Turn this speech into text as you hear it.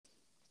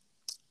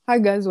Hi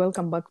guys,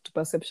 welcome back to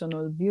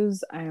Perceptional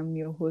Views. I am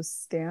your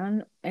host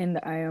Stan, and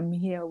I am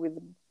here with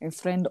my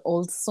friend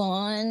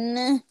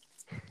Olson.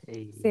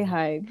 Say Hey,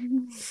 hi.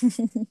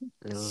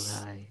 hello,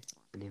 hi.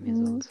 My name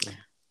is Olson.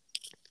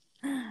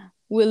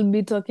 We'll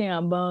be talking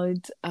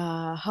about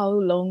how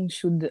long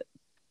should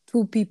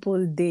two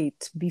people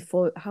date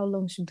before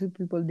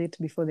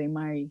they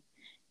marry?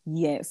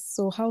 Yes.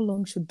 So how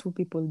long should two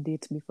people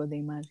date before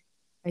they marry?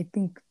 I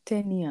think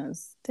 10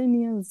 years. 10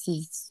 years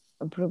is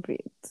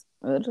appropriate.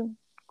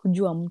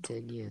 Kujua mtu.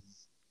 10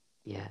 years.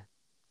 Yeah,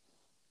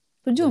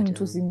 Kujua but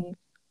mtu sini.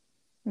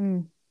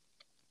 Mm.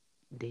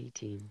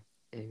 dating.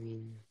 I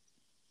mean,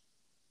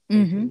 I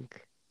Mm-hmm.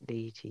 think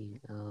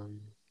dating.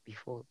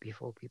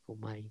 Before people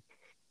marry,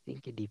 I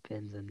think it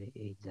depends on the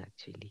age.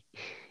 Actually,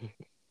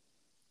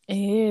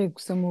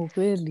 Kusema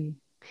ukweli.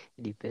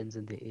 it depends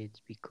on the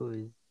age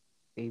because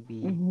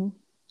maybe Mm-hmm.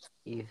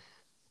 if,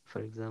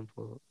 for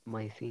example,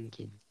 my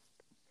thinking.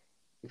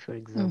 If, for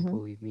Mm-hmm. example,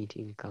 we meet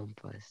in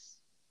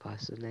campus,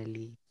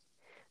 personally,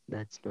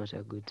 that's not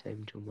a good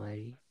time to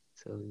marry.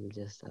 So we'll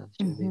just have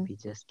to Mm-hmm. maybe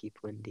just keep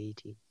on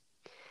dating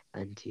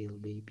until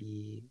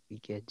maybe we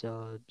get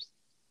jobs,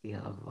 we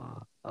have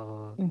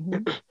Mm-hmm.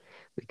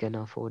 we can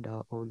afford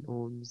our own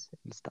homes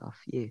and stuff.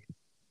 Yeah.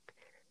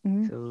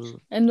 Mm-hmm. So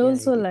And yeah,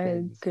 also it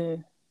depends.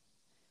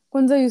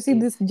 kwanza you see If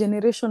this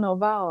generation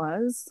of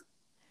ours,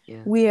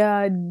 yeah, we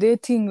are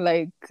dating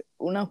like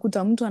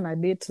unakuta mtu ana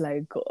date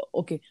like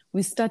okay,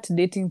 we start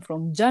dating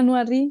from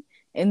January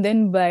and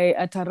then by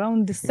at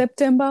around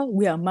September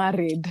we are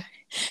married.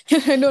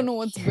 I don't know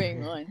what's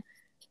going on.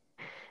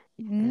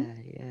 Mm-hmm.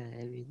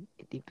 yeah. I mean,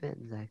 it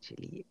depends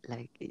actually.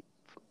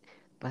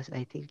 But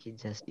I think it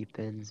just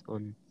depends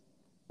on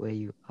where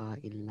you are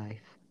in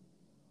life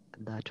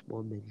at that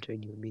moment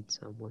when you meet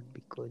someone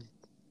because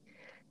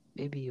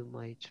maybe you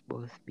might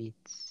both meet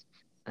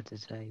at a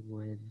time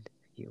when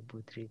you're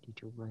both ready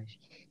to marry.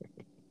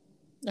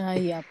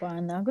 Ai,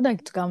 hapana, hakuna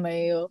kitu kama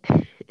hiyo.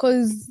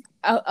 Cause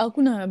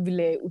hakuna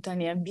vile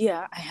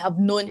utaniambia I have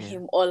known Yeah.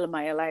 him all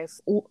my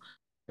life.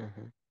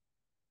 Uh-huh.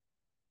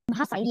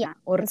 Half a year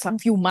or some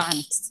few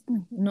months,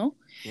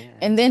 Yeah.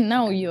 and then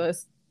now And you're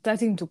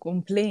starting to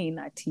complain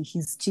that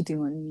he's cheating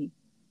on me.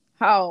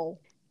 How?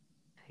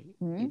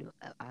 Hmm?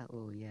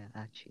 oh yeah,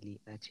 actually,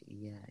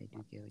 yeah, I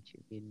do get what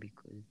you mean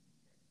because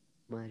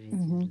marriage is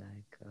Mm-hmm.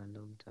 like a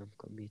long-term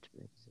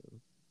commitment, so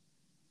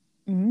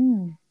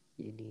Mm.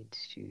 you need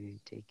to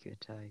take your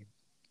time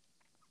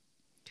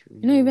to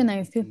Even know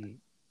I feel. if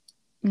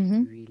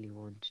Mm-hmm. you really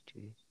want to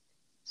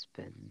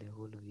spend the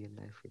whole of your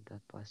life with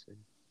that person.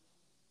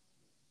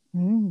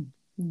 Mm.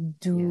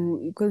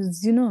 Yeah,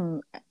 Because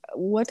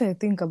what I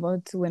think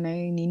about when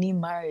I nini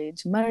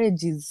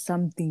marriage is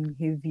something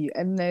heavy,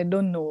 and I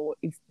don't know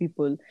if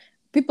people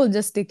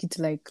just take it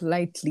like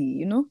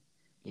lightly.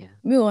 yeah,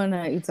 Me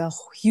wanna, it's a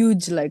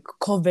huge like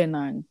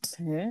covenant,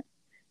 yeah? yeah,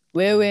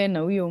 Wewe na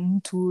huyo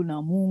mtu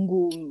na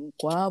Mungu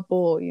mko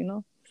hapo.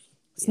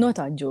 It's yeah, not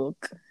a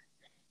joke.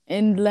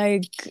 And yeah,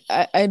 like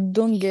I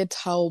don't get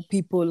how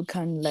people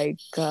can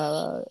like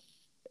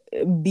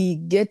be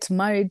get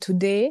married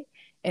today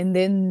and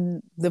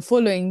then the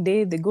following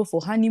day they go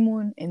for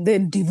honeymoon and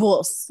then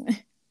divorce.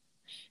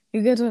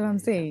 You get what yeah, I'm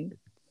it saying? happens.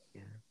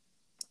 Yeah,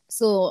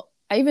 So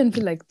I even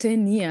feel like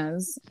 10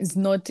 years is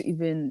not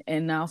even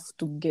enough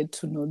to get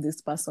to know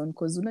this person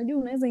because unajua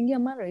unaweza ingia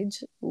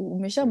marriage mm,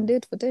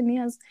 umeshamdate for 10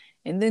 years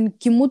and then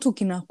kimutu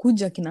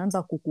kinakuja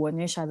kinaanza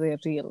kukuonyesha the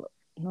real,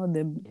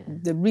 the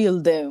yeah. the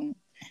real them,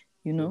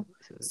 you So know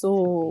so so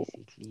so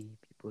basically,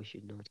 people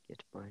should not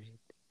get married.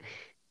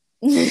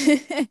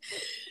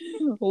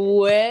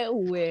 where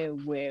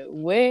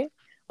Because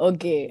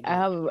okay, I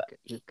have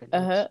you cannot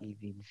uh-huh. live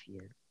in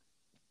fear.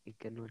 You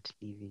cannot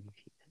live in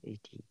fear.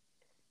 18.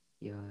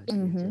 You're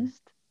Mm-hmm.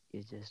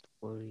 just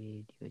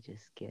worried. You're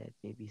just scared.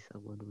 Maybe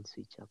someone will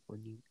switch up on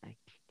you. Like,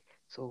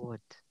 so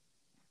what?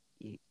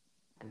 You,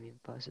 I mean,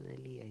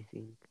 personally, I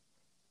think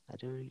I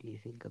don't really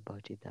think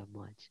about it that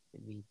much. I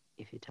mean,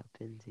 if it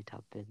happens, it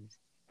happens.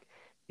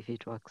 If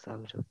it works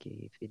out,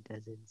 okay. If it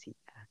doesn't, see,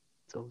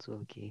 it's also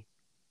okay.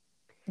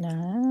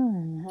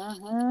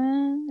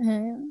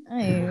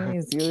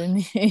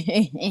 Sioni.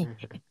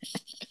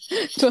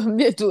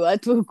 Tuambie tu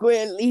watu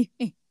kweli.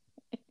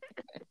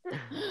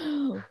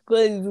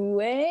 Because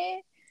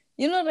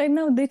right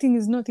now dating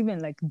is not even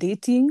like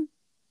dating.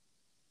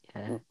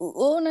 Yeah.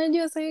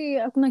 Unajua sahii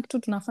hakuna kitu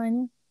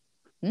tunafanya.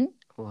 Hmm?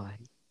 Why?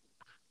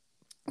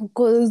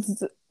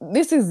 Because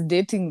this is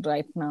dating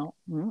right now.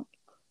 Hmm?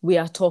 We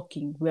are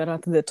talking. We are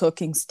at the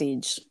talking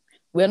stage.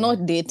 We are Yeah.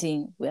 not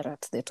dating. We are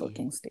at the Yeah.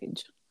 talking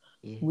stage.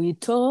 Yeah. We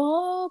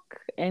talk,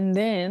 and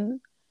then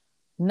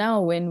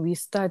now when we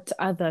start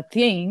other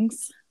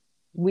things,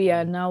 we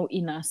are Yeah. now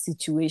in a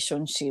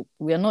situationship.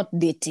 We are not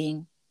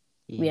dating.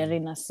 We are Yeah.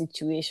 in a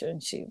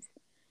situationship.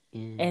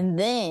 Yeah. And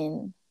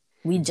then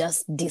we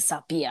just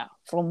disappear.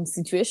 From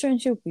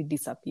situationship, we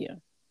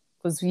disappear.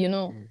 Because,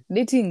 Yeah.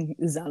 dating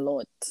is a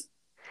lot,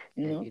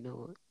 you And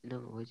know?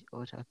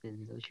 what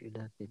happens, what should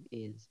happen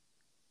is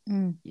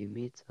Mm. you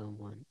meet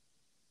someone,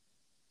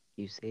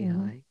 you say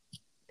Mm-hmm. hi,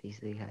 they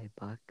say hi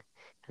back,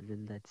 and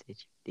then that's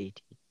it, you're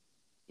dating.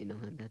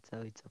 And that's how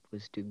it's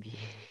supposed to be.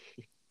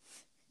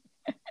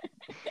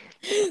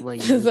 Well,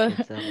 you look So,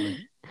 at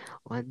someone,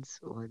 once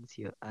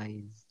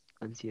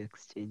you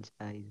exchange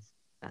eyes,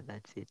 and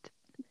that's it.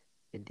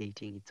 You're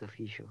dating, it's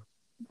official.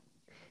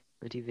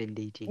 Not even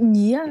dating,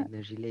 yeah, in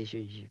a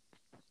relationship.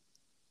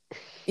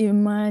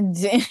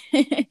 imagine.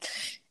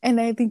 And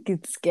I think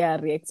it's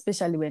scary,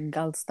 especially when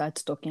girls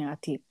start talking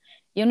at it.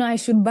 I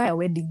should buy a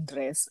wedding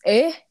dress.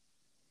 Eh,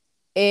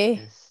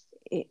 Yes.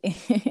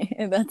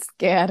 that's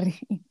scary.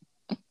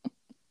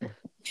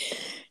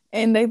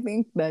 And I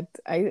think that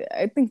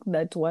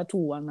watu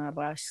wanna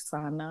rush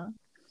sana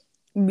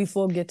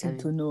before I getting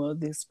to mean, know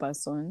this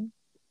person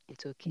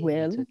it's okay. It's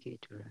well. okay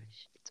to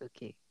rush. It's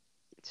okay.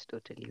 It's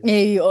totally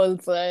Hey, okay.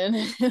 Olson,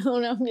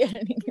 unaambia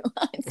nini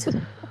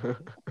watu?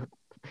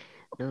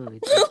 No,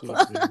 it's okay,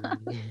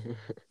 baby.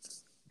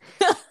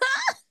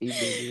 We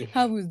believe.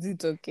 How is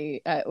it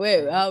okay?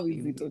 Wait, how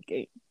is it Maybe,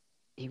 okay?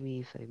 maybe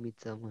if I meet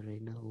someone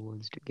right now who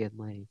wants to get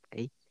married,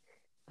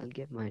 I'll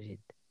get married.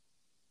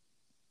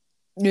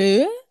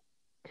 Eh?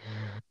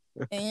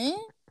 Eh?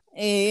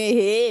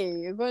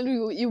 Hey,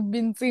 well, you've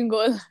been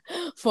single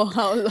for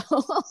how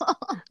long?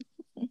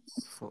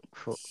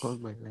 For all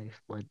my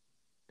life, man.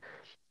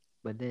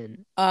 But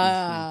then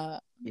Ah,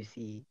 you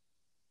see,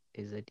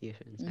 there's a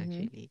difference mm-hmm,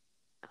 actually.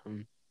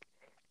 Um,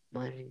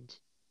 Marriage,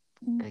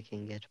 I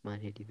can get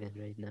married even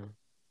right now.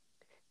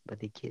 But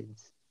the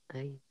kids,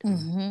 I don't.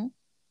 mm-hmm,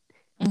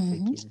 The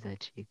mm-hmm, kids are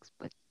chicks,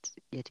 but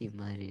getting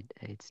married,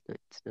 it's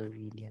not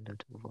really a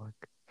lot of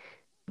work.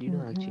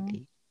 mm-hmm.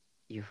 Actually,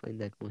 you find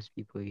that most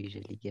people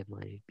usually get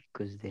married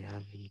because they're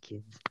having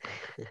kids.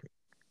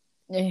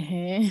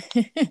 Eh.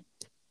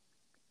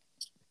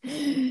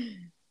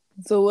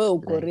 So wewe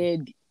uko Like,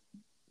 ready?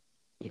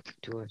 yeah,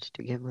 to what?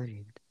 To get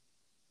married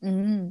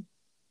Mm-hmm.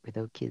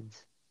 without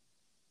kids?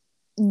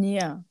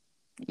 Yeah.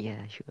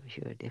 Yeah, sure,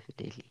 sure,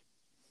 definitely.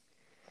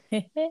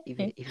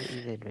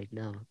 Even right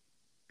now,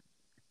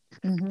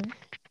 Mm-hmm.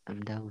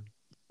 I'm down.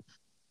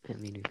 I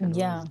mean, we can always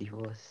Yeah.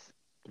 divorce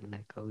in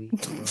like a week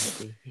or a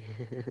day.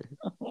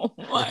 Oh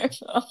my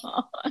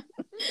God.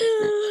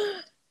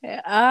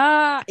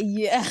 Ah,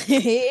 yeah.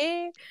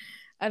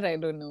 And I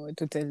don't know what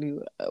to tell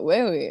you.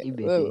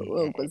 Baby,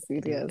 Wewe uko I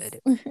serious.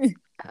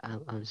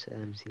 don't,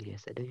 I'm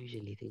serious. I don't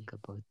usually think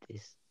about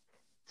this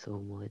so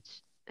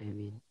much. I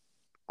mean,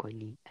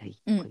 Mm,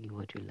 kwani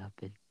what will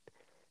happen?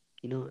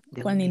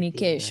 The kwani only ni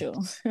thing that, kesho?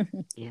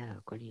 yeah,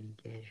 kwani ni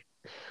kesho.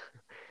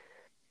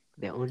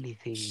 The only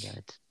thing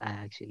that I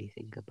actually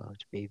think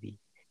about maybe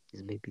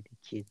is maybe the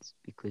kids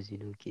because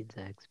kids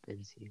are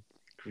expensive,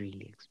 like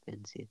really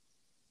expensive.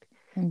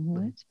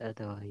 Mm-hmm. But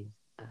otherwise,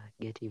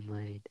 getting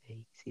married,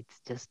 it's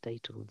just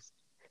titles,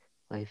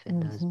 wife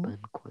and Mm-hmm. husband,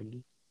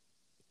 kwani.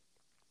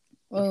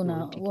 If Well, you now,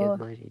 want to get well,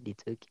 married,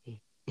 it's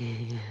okay.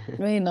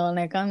 we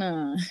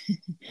inaonekana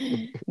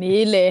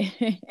ni ile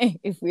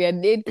if we are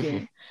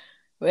dating,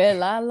 we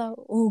lala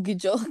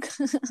ukichoka,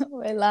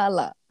 we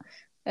lala.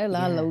 We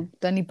lala Yeah,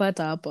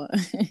 utanipata hapa.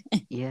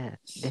 yeah,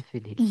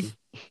 definitely.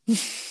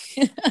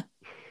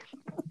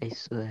 I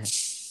swear.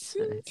 So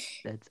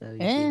that's how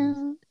it is.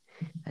 Yeah.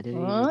 I don't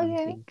usually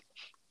Okay. think,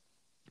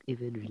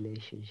 even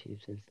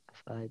relationships and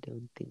stuff, I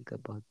don't think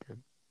about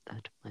them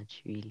that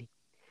much really.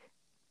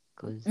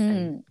 Because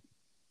Mm.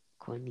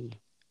 Connie,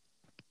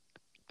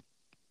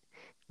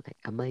 like,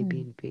 am I Mm.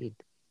 being paid?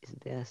 Is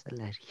there a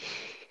salary?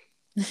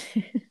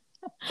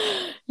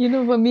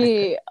 For I can't,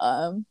 me,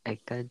 I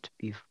can't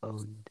be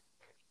found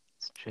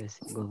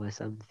stressing over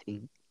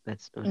something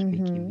that's not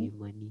making mm-hmm. me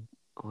money.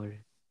 Or, like,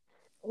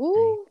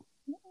 Ooh.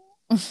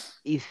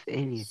 if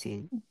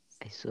anything,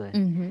 I swear,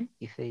 Mm-hmm.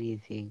 if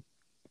anything,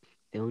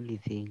 the only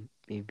thing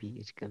maybe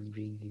it can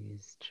bring you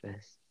is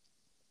stress,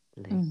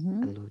 like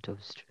Mm-hmm. a lot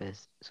of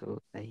stress.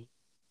 So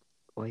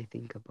why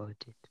think about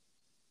it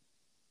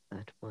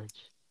that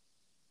much?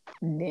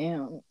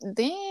 Damn.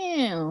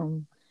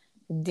 Damn.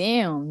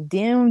 Damn.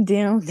 Damn.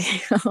 Damn.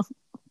 Damn.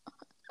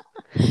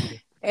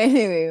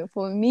 Anyway,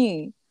 for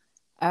me,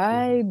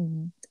 Uh-huh.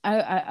 I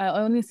I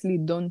honestly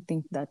don't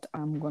think that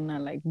I'm gonna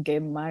like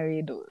get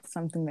married or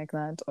something like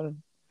that, or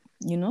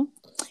you know,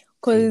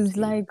 Same, because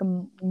same. like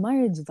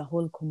marriage is a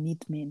whole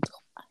commitment.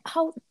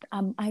 How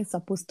am I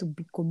supposed to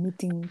be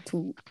committing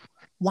to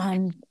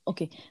one?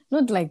 Okay,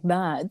 not like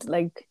that.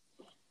 Like,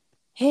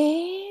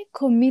 hey,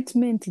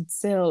 commitment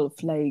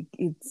itself, like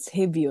it's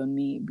heavy on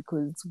me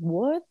because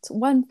what?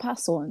 One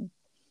person.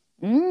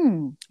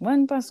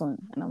 One person.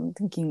 And I'm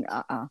thinking,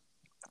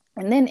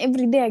 and then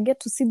every day I get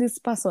to see this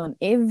person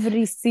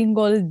every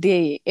single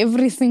day.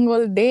 Every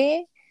single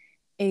day.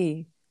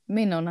 Hey,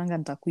 me naonanga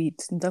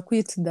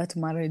nitaquit that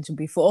marriage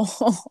before.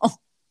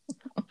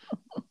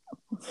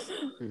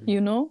 Mm.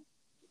 you know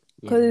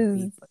Yeah,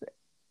 because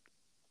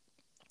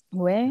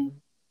where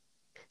mhm.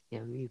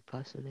 Yeah, me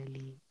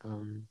personally,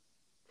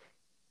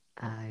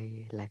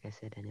 like I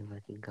said, I never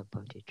think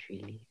about it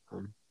really.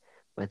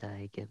 Whether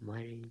I get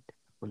married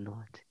or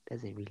not,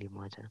 doesn't really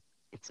matter.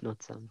 It's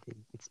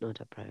not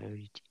a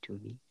priority to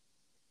me.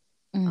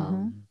 mm-hmm.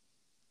 Um,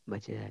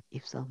 But yeah,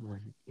 if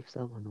someone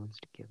wants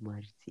to get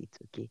married, see, it's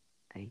okay.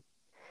 I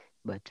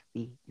But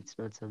me, it's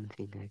not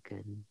something I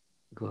can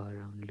go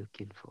around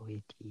looking for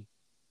it.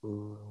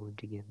 Oh, I want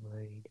to get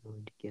married. I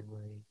want to get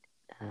married.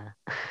 Ah.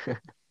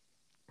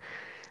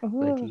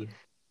 but Oh. if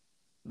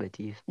but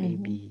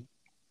Mm-hmm.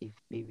 if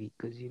maybe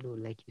because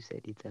like you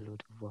said, it's a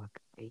lot of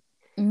work, right?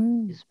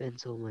 You Mm. spend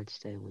so much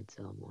time with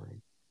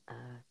someone.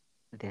 Uh,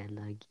 they're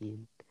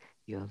nagging.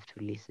 You have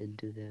to listen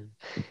to them.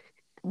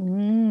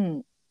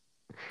 Mm.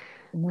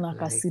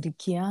 like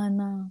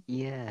Mnakasirikiana.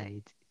 yeah,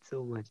 it's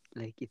so much.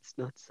 Like it's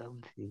not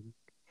something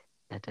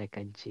that I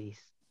can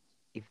chase.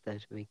 If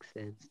that makes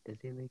sense, does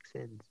it make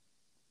sense?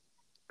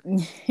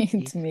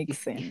 It If makes if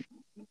sense.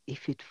 if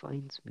if it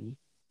finds me,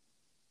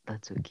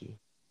 that's okay.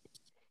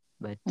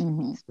 But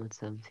Mm-hmm. it's not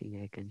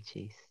something I can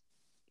chase.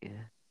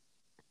 Yeah.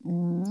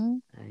 Mm-hmm.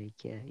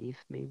 Like yeah, if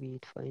maybe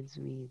it finds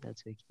me,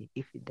 that's okay.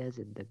 If it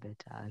doesn't, the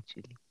better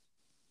actually.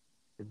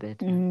 The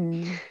better.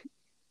 Mm.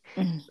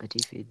 But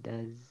if it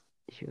does,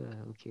 sure,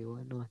 okay,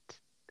 why not?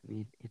 I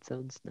mean, it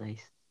sounds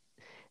nice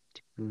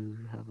to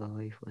have a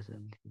wife or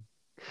something.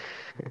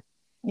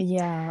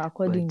 Yeah,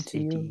 according but to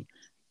it you.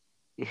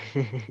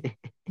 i-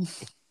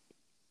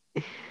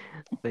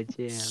 but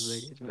yeah,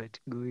 but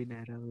going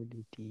around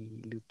it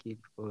looking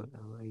for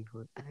a wife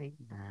or I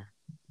nah,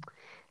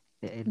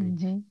 the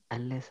energy. Mm-hmm.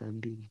 Unless I'm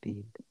being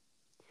paid.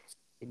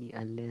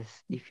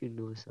 Unless if you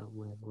know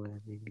somewhere where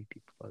maybe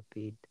people are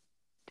paid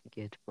to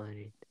get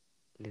married,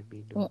 let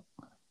me know. Oh,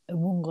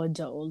 hebu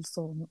ngoja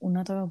also.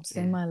 Unataka Yeah.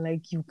 kusema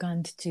like you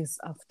can't chase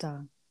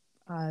after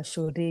a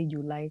shore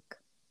you like.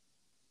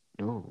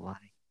 No, why?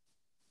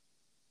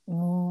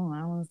 Oh,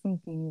 I was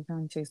thinking you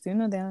can't chase.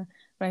 There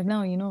right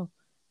now,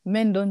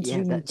 men don't Yeah,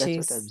 really that's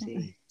what I'm chase.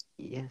 saying.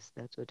 Yes,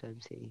 that's what I'm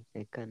saying.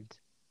 I can't.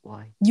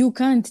 Why? You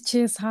can't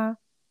chase her.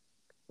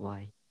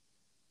 Why?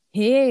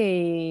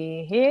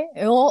 Hey, hey.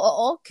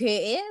 Oh,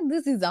 okay.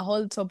 This is a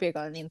whole topic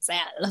on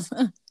itself.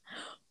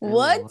 No,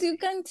 What? You why?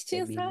 can't I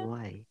chase mean, her?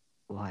 why?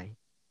 Why?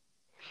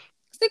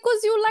 It's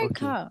because you like Okay,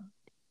 her.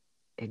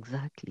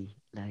 exactly.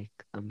 Like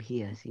I'm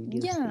here,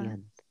 Cindy Yeah.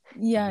 Ocean.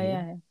 Yeah, Me,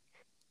 yeah.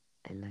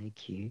 I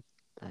like you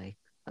like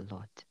a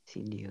lot,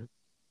 Cindy.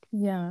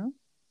 Yeah.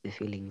 The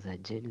feelings are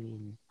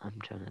genuine. I'm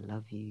trying to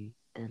love you,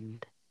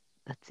 and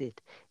that's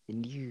it.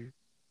 And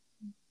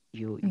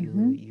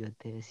Mm-hmm. you're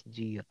there, CG.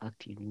 You're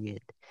acting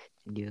weird,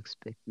 and you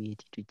expect me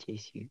to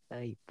chase you.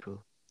 Aye,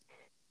 bro,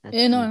 that's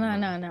No, being no,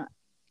 mad. no, no.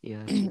 You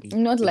actually,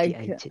 Not iti like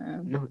I ch-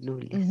 no no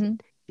mm-hmm, listen,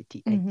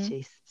 iti I mm-hmm,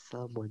 chase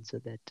someone so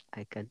that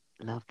I can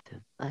love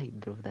them. Aye,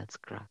 bro, that's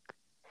crack.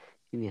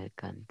 Me, I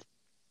can't.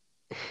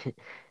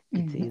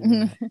 It's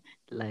mm-hmm. either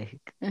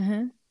like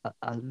Uh-huh.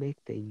 I'll make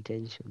the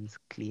intentions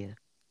clear.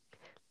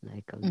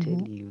 Like I'll tell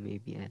Mm-hmm. you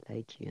maybe I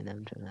like you and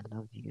I'm trying to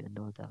love you and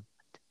all that.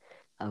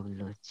 I will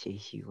not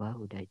chase you. Why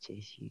would I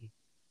chase you?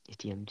 If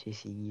I'm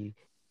chasing you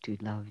to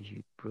love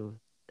you, bro,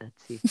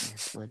 that's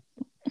sickness, man.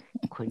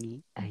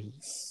 Connie, I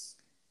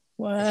swear,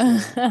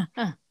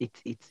 Well,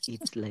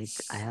 it's like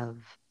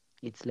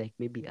it's like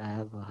maybe I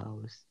have a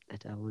house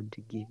that I want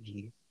to give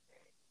you,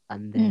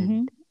 and then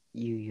mm-hmm.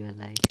 you're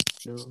like,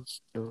 no,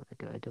 no,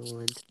 I don't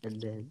want,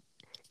 and then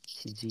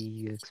CG,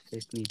 you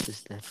expect me to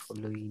start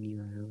following you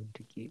around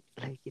to give,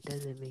 like it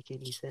doesn't make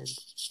any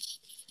sense.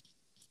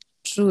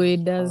 True,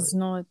 it How does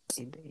not.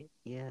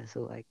 yeah,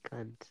 so I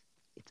can't.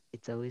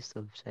 It's a waste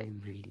of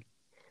time, really.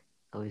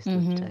 A waste of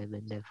Mm-hmm. time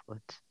and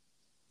effort.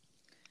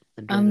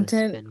 I'd I'm rather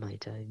tell spend my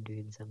time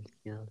doing something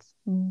else.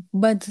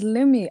 But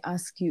let me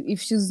ask you,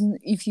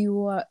 if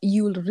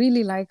you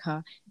really like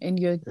her and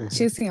you're Uh-huh.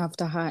 chasing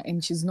after her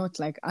and she's not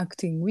like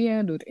acting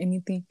weird or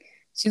anything,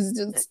 she's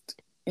Uh, just,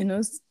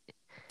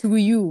 to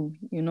you.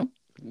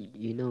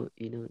 you know,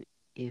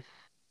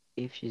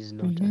 if she's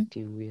not Mm-hmm.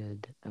 acting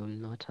weird, I will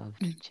not have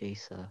to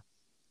chase her.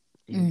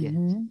 You get?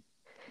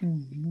 Mm-hmm.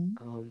 Mm-hmm.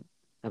 Um,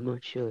 I'm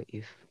not sure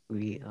if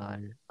we are.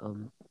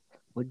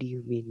 What do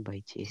you mean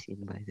by chasing,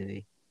 by the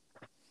way?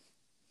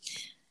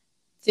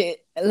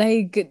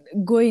 Like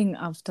going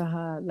after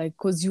her, like,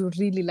 cause you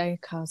really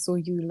like her, so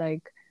you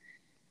like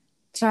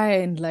try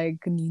and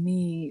like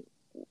nini,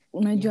 Yeah,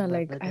 unajua but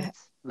like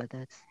but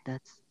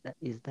that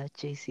is that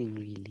chasing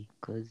really?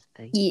 Cause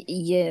I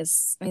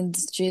yes,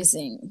 it's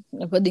chasing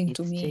according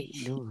to me.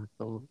 no.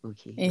 Oh,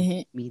 okay, okay.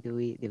 Uh-huh. Me, the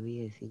way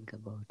I think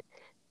about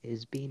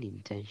is being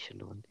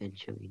intentional and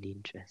showing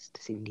interest.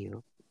 Cindy,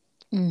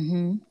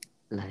 Mm-hmm.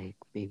 like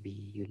maybe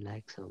you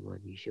like someone,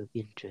 you show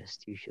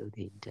interest, you show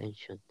the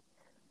intention.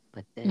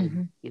 But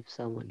Mm-hmm. then if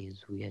someone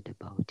is weird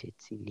about it,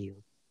 Cindy,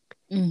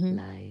 Mm-hmm.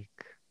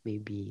 like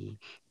maybe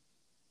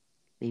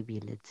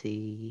let's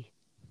say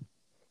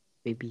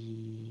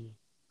maybe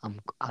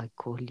I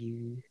call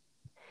you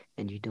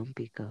and you don't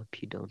pick up,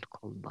 you don't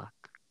call back.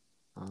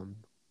 Um,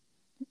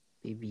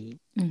 maybe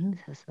Mm-hmm.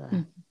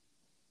 sasa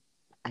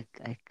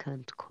I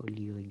can't call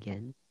you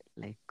again.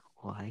 Like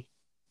why?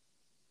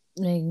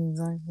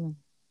 Exactly.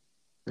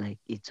 Like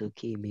it's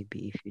okay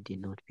maybe if you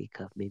did not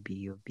pick up, maybe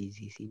you're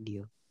busy,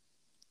 Cindy.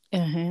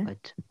 Uh-huh.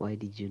 But why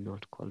did you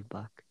not call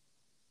back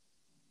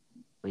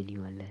when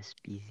you are less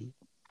busy?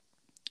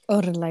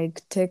 Or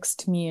like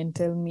text me and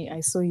tell me I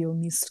saw your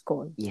missed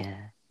call.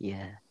 Yeah,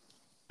 yeah.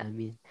 I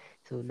mean,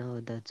 so now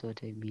that's what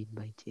I mean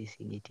by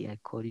chasing it. I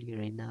call you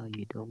right now,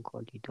 you don't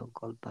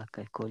call back.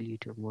 I call you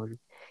tomorrow,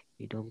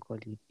 you don't call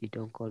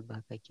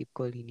back. I keep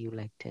calling you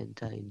like 10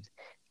 times.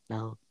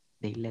 Now,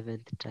 the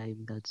 11th time,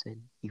 that's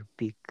when you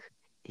pick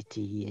it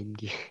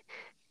and you,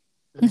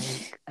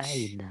 like,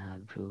 nah,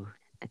 bro.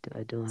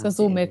 I don't have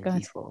Sasa the energy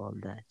umekata for all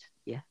that.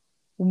 Yeah,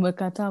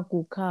 umekataa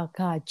kukaa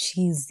kaa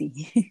chizi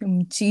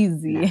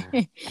mchizi. nah,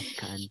 I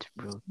can't,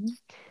 bro.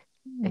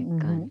 I Mhm.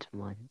 can't,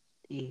 man.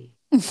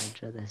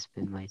 I'd rather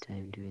spend my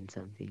time doing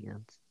something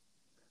else.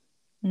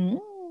 Mhm.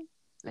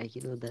 Like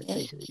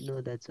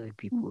that's why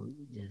people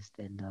just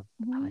end up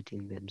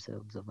hurting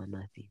themselves over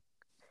nothing.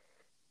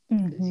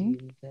 Because Mhm. you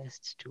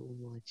invest too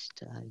much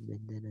time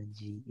and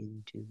energy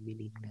into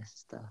meaningless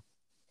stuff,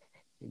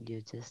 and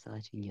you're just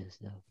hurting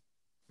yourself.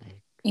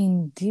 Like,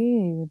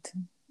 Indeed.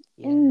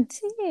 yeah,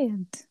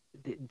 Indeed.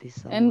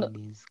 this And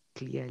someone is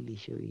clearly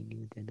showing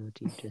you they're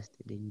not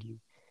interested in you.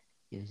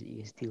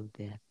 You're still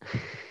there,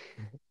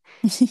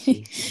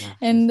 chasing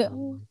after and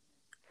someone.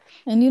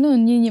 and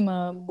nyinyi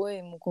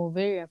maboy mko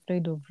very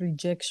afraid of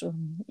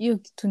rejection. Hiyo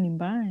kitu ni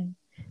mbaya.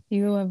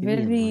 You are Maybe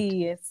I'm not.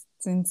 very yes,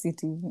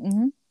 sensitive.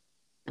 Mhm.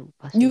 No, You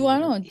personally, are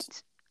not.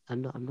 it's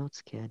I'm not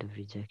scared of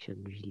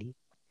rejection really.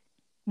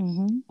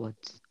 Mhm.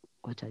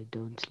 What I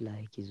don't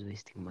like is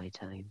wasting my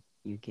time.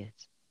 You get,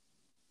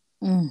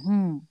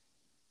 Mhm.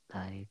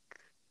 like,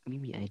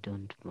 maybe I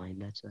don't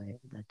mind. That's what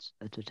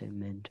I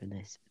meant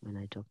when when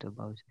I talked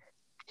about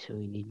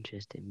showing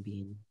interest and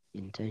being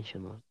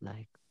intentional.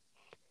 Like,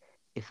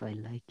 if I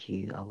like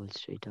you, I will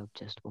straight up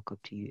just walk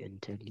up to you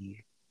and tell you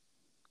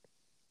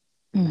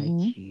I Mhm.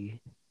 like you.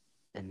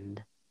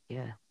 And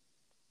yeah,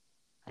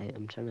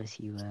 I'm trying to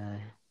see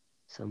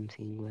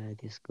where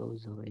this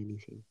goes or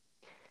anything.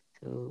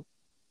 So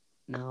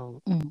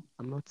now Mm.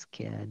 I'm not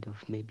scared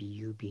of maybe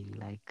you being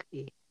like,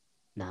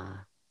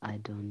 nah, I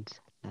don't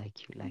like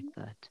you like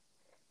that.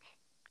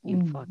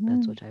 In fact,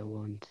 that's Mhm. what I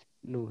want.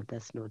 No,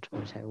 that's not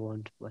what I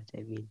want, but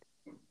I mean,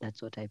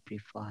 that's what I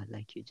prefer.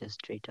 Like, you just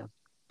straight up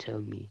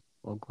tell me,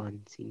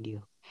 Wagwan,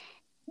 Sindio.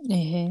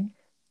 Eh.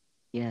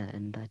 Yeah,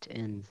 and that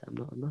ends. I'm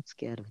not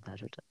scared of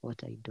that.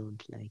 What I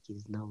don't like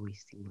is now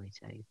wasting my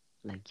time.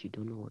 Like, you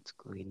don't know what's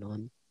going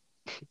on.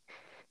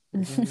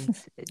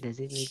 Does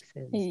it make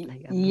sense?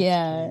 Like, I'm not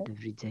Yeah. scared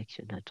of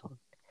rejection at all.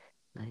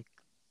 Like,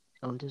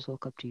 I'll just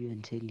walk up to you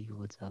and tell you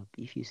what's up.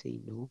 If you say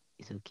no,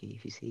 it's okay.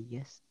 If you say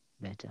yes,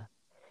 better.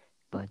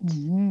 But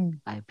Mhm.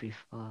 I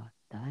prefer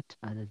that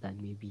other than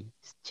maybe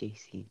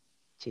chasing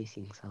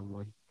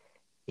someone.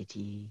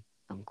 Eti,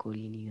 I'm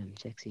calling you, I'm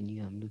texting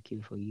you, I'm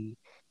looking for you,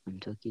 I'm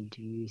talking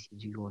to you,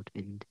 you what,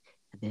 and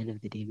at the end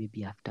of the day,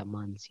 maybe after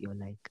months, you're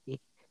like, hey,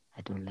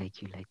 I don't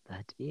like you like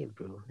that. Yeah,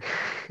 bro.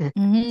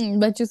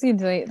 But you see,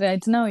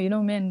 right now,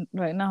 men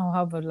right now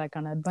have like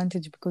an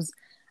advantage because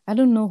I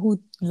don't know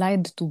who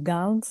lied to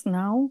girls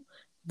now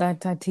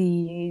that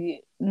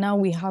now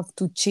we have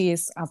to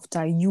chase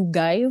after you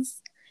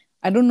guys.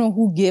 I don't know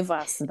who gave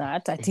us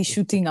that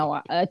shooting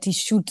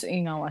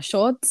our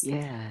shots.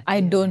 Yeah, I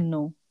yeah. don't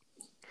know.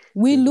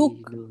 We Maybe,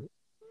 look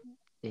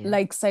yeah.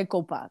 like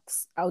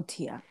psychopaths out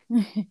here.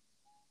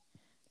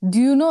 Do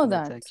you know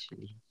That's that?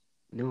 actually,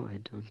 no, I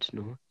don't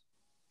know.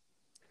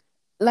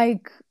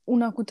 Like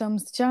unakuta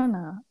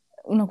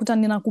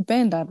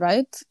ninakupenda,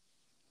 right?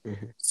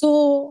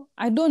 So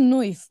I don't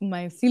know if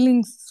my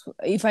feelings,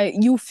 if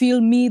you feel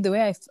me the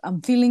way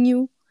I'm feeling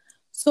you.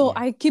 So Yeah.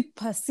 I keep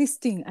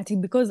persisting at it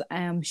because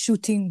I am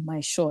shooting my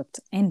shot,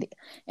 and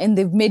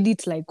they've made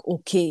it like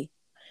okay.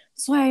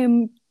 So I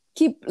am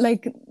keep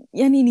like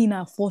yani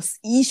nina force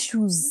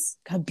issues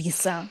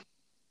kabisa.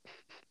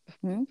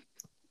 Hmm?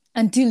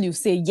 Until you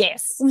say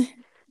yes.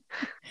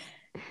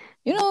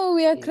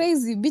 We are Eh,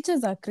 crazy.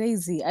 Bitches are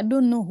crazy. I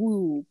don't know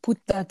who put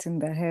that in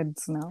their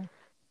heads now. Hmm?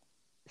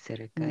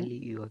 serikali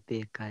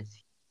iwapee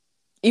kazi.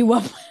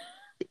 Iwa-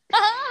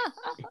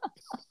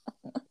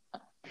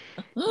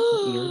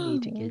 You all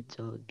need to get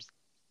jobs.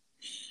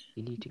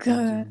 You need to get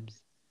God.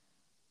 jobs.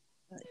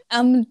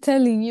 I'm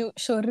telling you,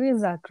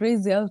 Shorties are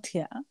crazy out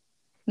here.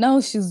 Now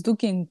she's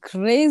looking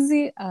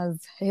crazy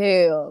as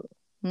hell.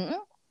 Mm-mm.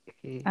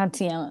 Okay. At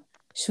here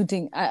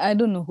shooting. I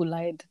don't know who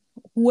lied.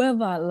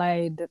 Whoever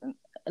lied,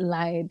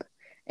 lied.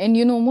 And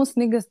most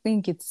niggas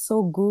think it's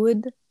so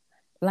good.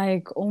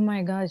 Like, oh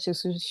my God,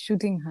 she's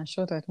shooting her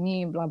shot at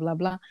me, blah, blah,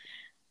 blah.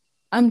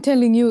 I'm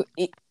telling you,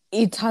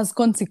 it has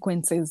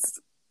consequences.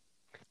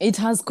 It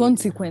has Nah.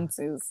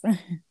 consequences.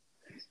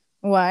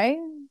 Why?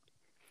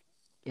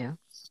 Yeah.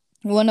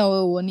 Wana we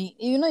woni.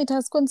 It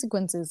has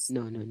consequences.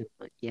 No, no, no.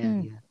 Yeah,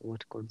 Hmm. yeah.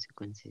 What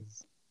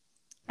consequences?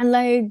 And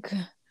like,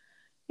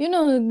 these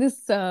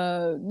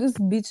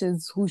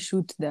bitches who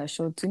shoot their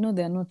shots,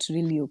 they're not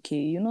really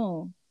okay.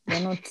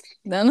 They're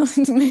not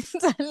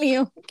mentally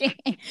okay.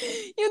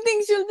 You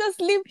think she'll just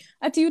leave?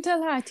 You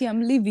tell her,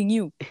 I'm leaving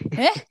you.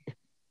 Eh?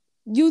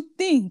 You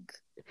think?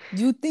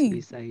 You think?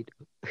 Suicide.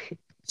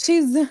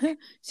 She's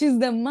she's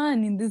the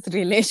man in this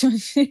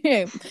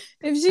relationship.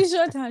 If she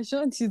shot her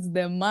shot, she's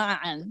the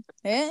man.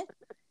 Eh?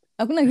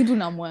 hakuna kitu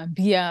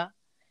namwambia,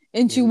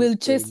 and she You're not will going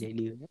chase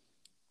anywhere.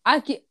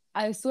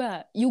 I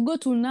swear, you go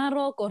to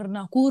Narok or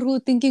Nakuru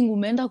thinking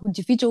umeenda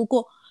kujificha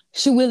huko,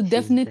 she will She's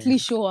definitely there.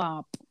 show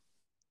up.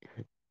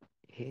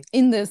 Hey,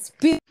 In the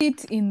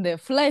spirit, in the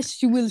flesh,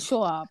 she will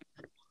show up.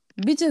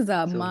 Bitches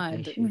are so what I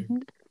mad. should,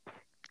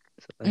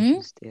 so I Mm?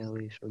 should stay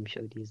away from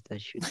shorties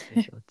that shoot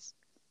their shots.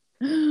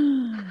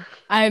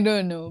 I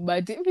don't know,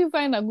 but if you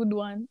find a good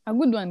one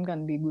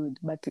can be good,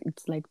 but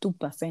it's like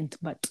 2%.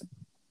 But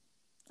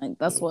like,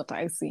 that's Yeah. what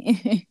I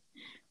see.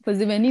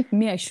 Because even if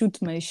me, I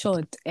shoot my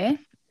shot,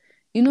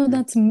 you know, Mm,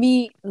 that's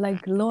me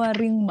like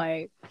lowering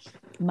my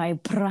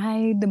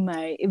pride,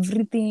 my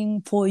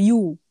everything for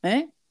you,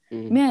 mm,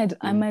 Me, I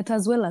mm. might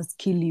as well as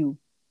kill you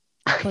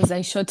because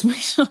I shot my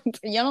shot.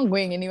 You're not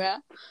going anywhere.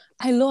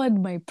 I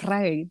lowered my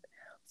pride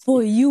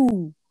for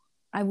you.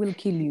 I will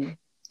kill you.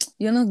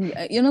 You're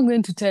not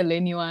going to tell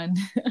anyone.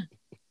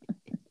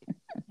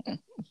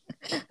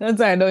 That's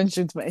why I don't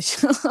shoot my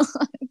shot.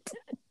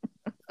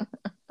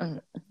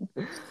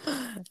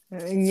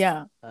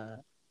 Yeah. uh,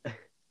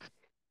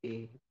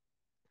 eh,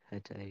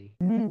 hatari.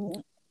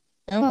 Mm.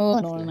 Oh,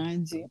 That's no, nice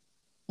Naji.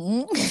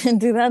 though.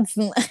 That's Yeah,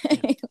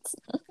 nice.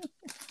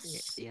 yeah,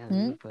 yeah.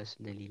 Me Mm.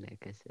 personally,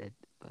 like I said,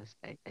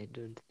 I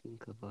don't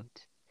think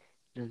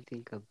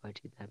about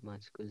it that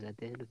much because at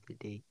the end of the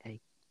day,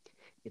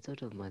 it's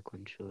out of my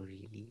control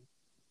really.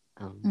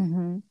 Um,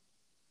 Mm-hmm.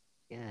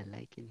 yeah,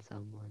 liking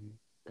someone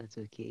that's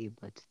okay,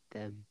 but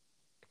them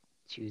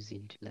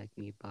choosing to like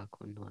me back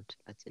or not,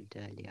 that's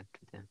entirely up to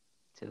them.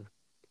 So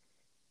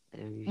I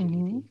don't usually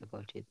Mm-hmm. think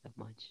about it that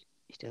much.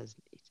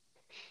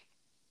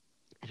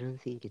 I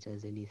don't think it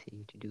has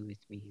anything to do with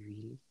me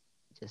really.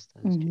 It just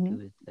has to Mm-hmm.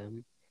 do with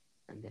them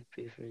and their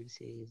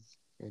preferences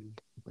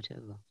and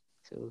whatever.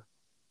 So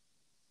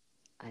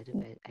I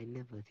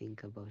never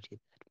think about it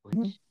that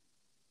much.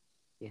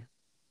 Yeah.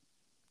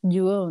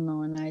 You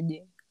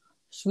unaonaje?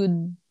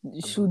 Should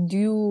About should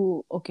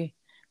you okay?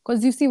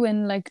 Because you see,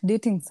 when like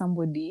dating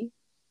somebody,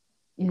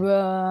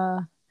 yeah.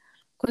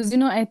 because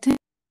I think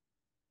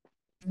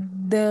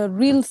the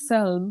real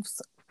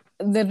selves,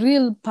 the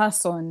real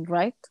person,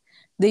 right?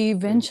 They Mm,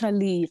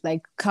 eventually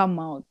like come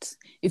out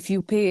if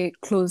you pay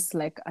close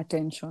like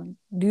attention.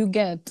 Do you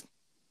get?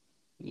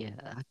 yeah,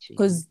 actually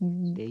Because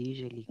they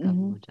usually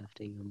come out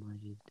after you're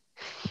married.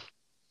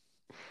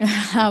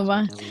 That's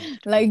what I was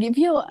like told. if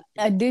you're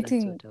That's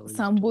dating what I was told.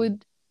 somebody,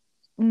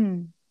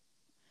 mm,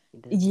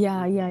 It doesn't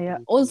yeah, yeah, even yeah.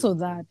 need to Also make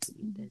that. sense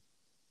needed.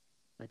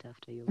 But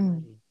after you're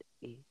Mm,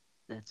 married,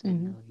 that's when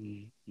mhm. now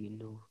you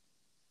know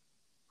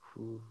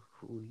who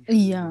you should be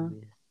Yeah,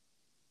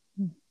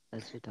 with.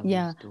 That's what I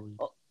yeah. was told.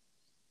 O-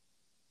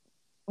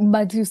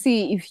 But you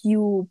see, if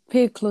you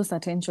pay close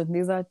attention,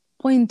 there's a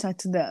point at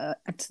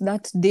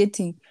that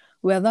dating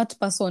where that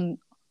person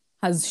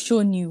has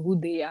shown you who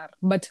they are.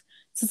 But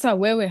sasa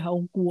wewe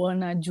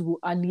haukuona juu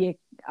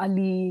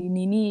ali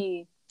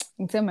nini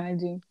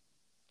nisemaje?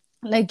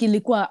 Like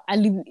ilikuwa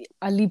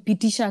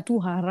alipitisha tu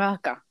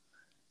haraka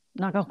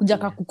na akakuja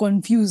Yeah.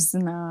 kakuconfuse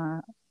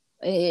na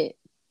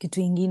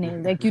kitu ingine.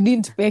 Like you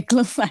didn't pay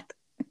close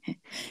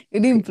you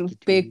didn't Kitu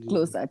pay ingine.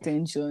 close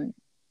attention.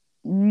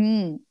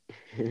 Mm.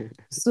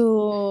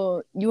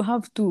 So you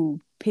have to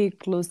pay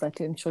close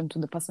attention to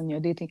the person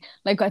you're dating.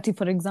 Like ati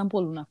for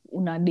example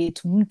una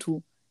date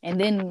mtu and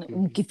then Mhm.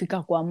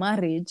 mkifika kwa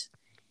marriage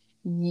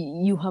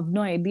you have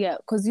no idea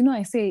because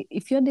I say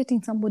if you're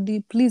dating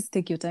somebody, please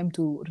take your time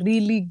to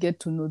really get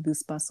to know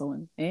this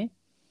person,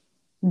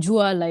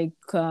 jua like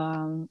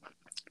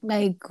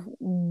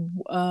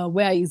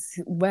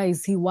where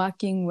is he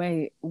working,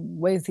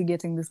 where is he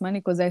getting this money,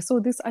 because I saw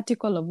this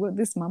article of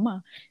this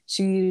mama.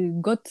 She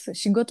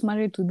got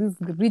married to this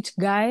rich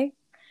guy,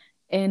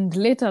 and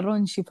later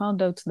on she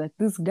found out that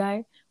this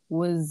guy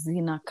was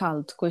in a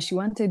cult because she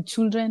wanted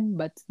children,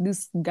 but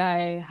this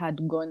guy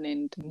had gone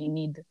and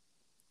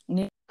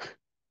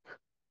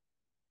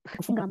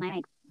kufunga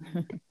mayai.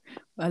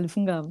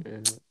 Alifunga,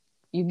 uh,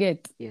 you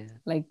get, yeah.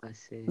 like I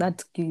say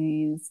that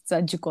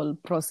surgical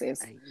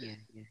process. yeah,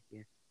 yeah,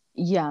 yeah.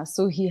 Yeah,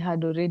 so he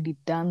had already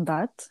done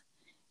that,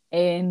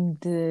 and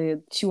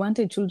she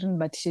wanted children,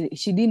 but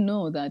she didn't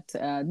know that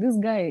this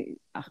guy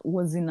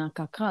was in a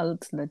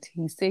cult that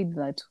he said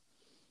that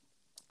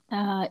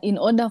in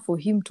order for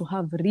him to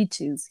have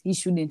riches, he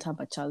shouldn't have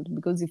a child,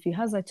 because if he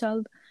has a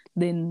child,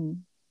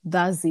 then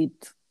that's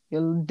it.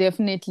 He'll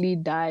definitely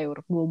die or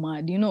go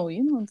mad.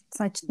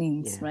 Such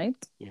things, Yeah,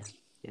 right? yeah,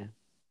 yeah.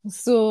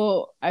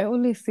 So I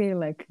always say,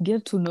 like,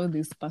 get to know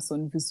this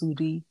person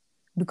vizuri,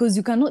 because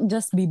you cannot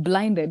just be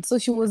blinded. So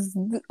she was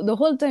the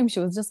whole time she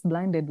was just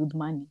blinded with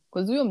money,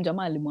 because huyo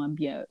mjamaa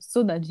alimwambia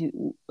so that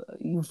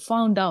you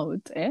found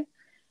out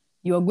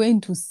you are going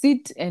to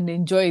sit and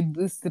enjoy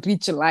this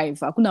rich life,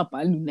 hakuna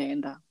pahali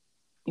unaenda,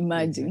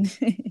 Mm-hmm. imagine.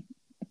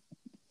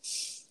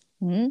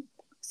 Hmm?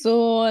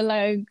 So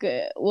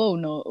like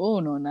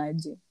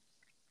unaonaje,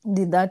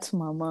 did that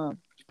mama,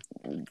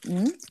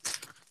 hmm?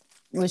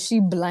 Was she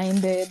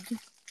blinded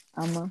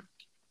ama?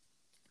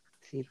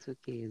 See, it's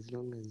okay as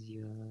long as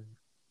you have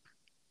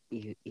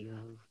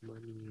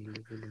money, you're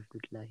living a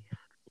good life.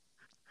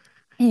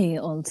 Hey,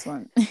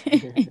 Olson.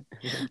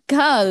 Cult.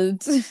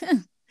 Cult.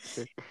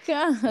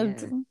 Yeah,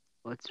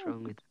 what's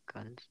wrong with a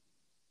cult?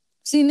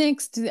 Si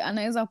next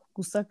anaweza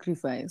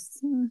kukusacrifice.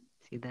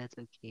 See, that's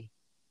okay.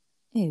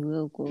 Hey,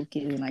 wewe uko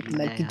okay na You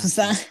kila die kitu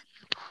saa. happy.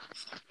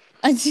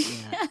 Ati.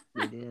 Yeah,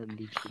 by then I'm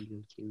literally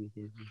okay with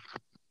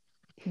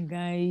everything.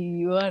 Guy,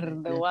 you are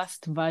That, the that's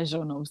worst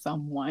version of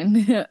someone.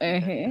 that,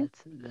 Eh.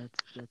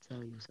 that's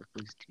how you're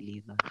supposed to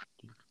live.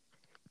 Actually,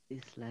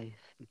 this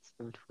life it's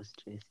not for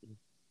stressing.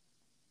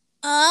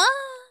 Ah,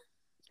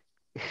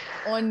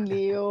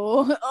 only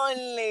you,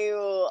 only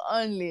you,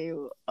 only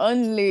you,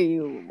 only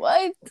you.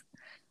 What?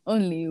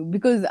 Only you.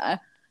 Because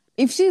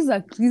if she's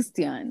a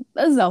Christian,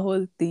 that's the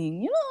whole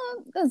thing. You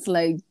know, that's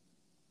like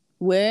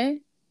where?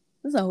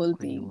 That's the whole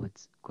thing.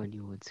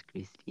 Kwani what's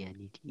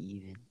Christianity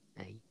even?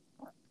 I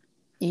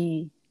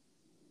Eh.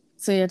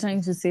 So you're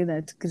trying to say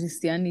that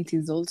Christianity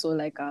is also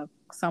like a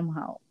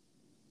somehow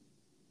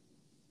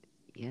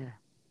yeah,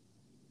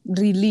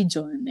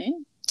 religion, eh?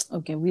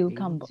 Okay, we'll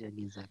come back.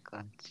 religion is a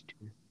cult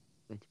too.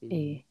 But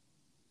Eh.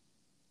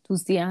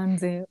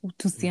 anyway,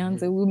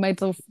 Tusianze,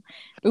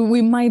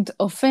 we might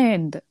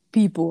offend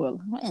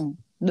people.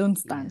 Don't yeah,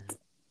 start.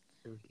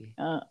 okay.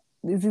 Uh,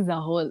 this is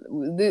a whole.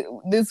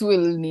 This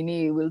will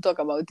Nini. We'll talk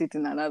about it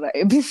in another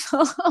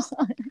episode.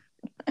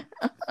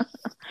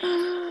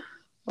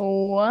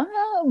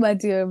 Wow,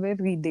 but you're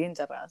very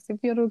dangerous. If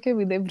you're okay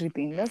with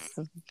everything,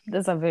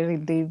 that's a very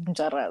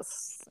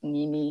dangerous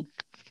Nini.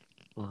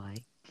 Why?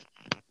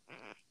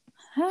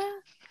 Huh?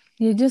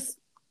 You just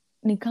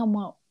ni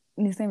kama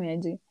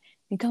nisemeaje,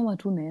 ni kama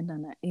tu naenda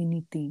na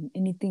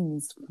anything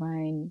is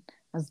fine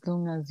as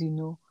long as you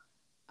know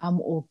I'm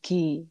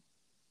okay.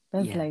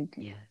 That's Yeah, like,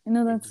 yeah,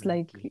 that's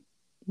like exactly.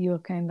 you're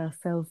kind of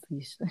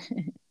selfish.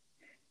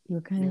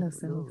 You're kind No,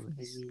 of no.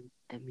 selfish.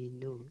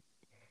 No.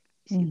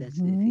 See, that's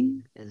the Mm-hmm.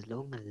 thing. As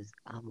long as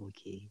I'm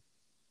okay.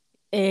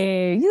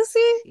 You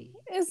see, See,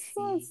 it's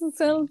like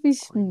selfish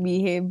Kwani.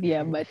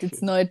 behavior, but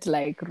it's not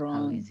like How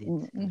wrong. is it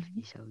Mm-hmm.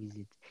 selfish? How is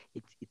it?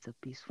 It's a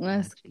peaceful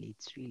That's, actually.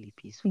 It's really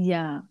peaceful.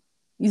 yeah.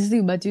 You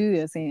see, but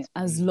you're saying It's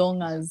as very long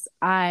peaceful. as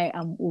I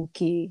am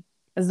okay,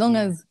 as long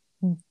Yeah, as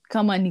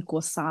kama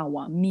niko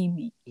sawa,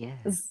 mimi, yeah,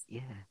 it's,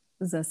 yeah.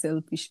 it's a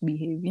selfish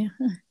behavior.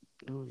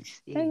 No,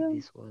 it's I don't.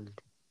 this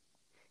world.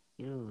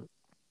 You know,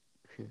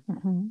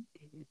 Mm-hmm.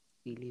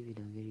 we live in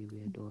a very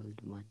weird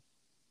world, man.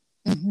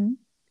 Mm-hmm.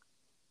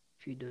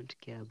 If you don't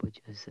care about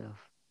yourself,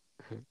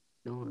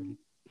 no one,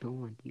 no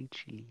one,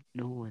 literally,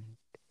 no one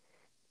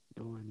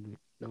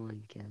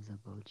cares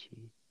about you.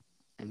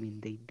 I mean,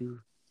 they do,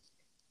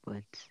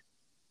 but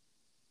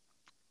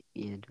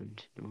yeah,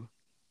 don't know.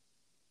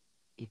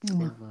 It's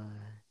never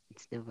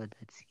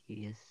that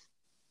serious.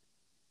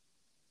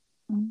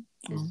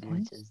 Mm-hmm. As Okay.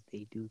 much as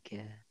they do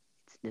care,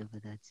 it's never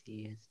that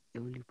serious. The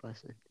only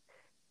person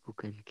who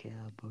can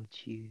care about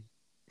you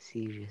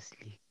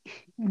seriously, it's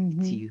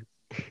Mm-hmm. you.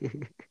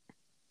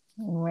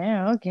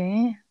 Well,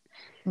 okay.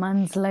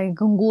 Man's like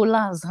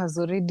Ngolas has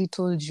already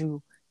told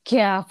you,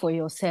 care for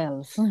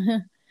yourself.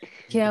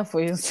 Care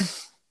for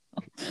yourself.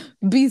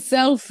 Be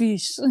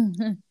selfish.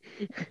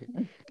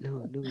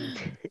 No, no,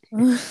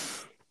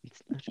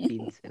 it's not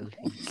being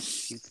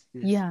selfish. It's just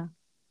Yeah.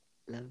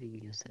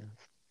 loving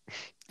yourself.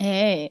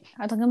 Hey,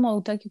 hata kama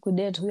utaki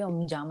kudate huyo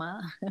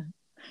mjamaa,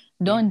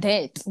 don't Yeah,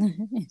 date.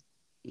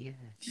 yeah.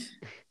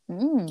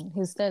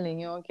 He's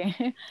telling you,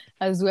 okay.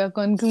 As we're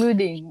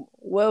concluding,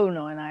 well,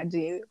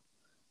 unaonaje?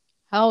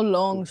 How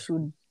long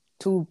should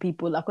two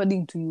people,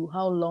 according to you,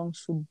 how long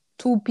should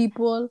two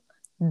people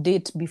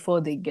date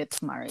before they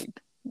get married?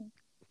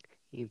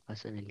 Me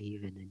personally,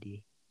 even a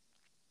day.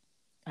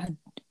 Uh,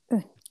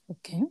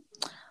 okay.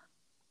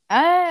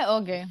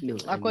 Okay. No,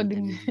 I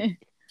According. mean,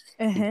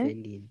 Uh-huh.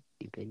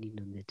 depending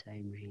on the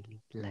time,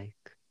 really.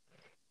 Like,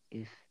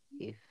 if,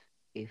 if,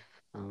 if,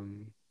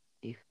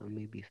 if I'm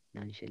maybe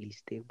financially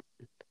stable,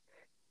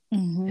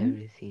 Mm-hmm.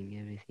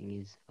 everything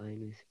is fine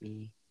with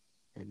me,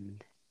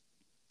 and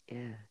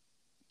yeah,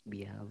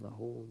 we have a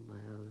home,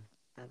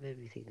 I have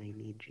everything I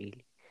need,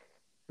 really.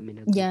 I'm in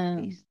a good Yeah.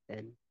 place,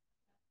 then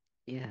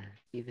yeah,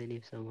 even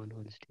if someone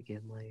wants to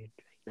get married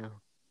right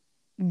now,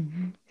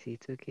 Mm-hmm. see,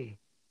 it's okay.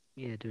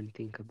 Yeah, don't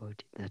think about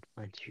it that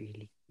much,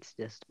 really. It's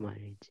just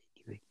marriage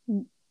anyway.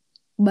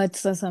 But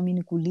sasa mi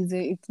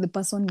nikuulize, if the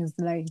person is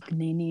like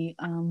nini,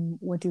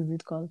 what is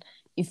it called?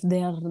 If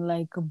they are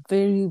like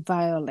very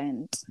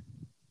violent,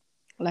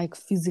 like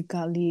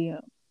physically,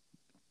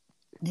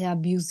 they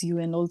abuse you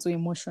and also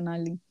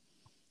emotionally,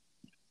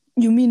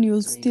 you mean you'll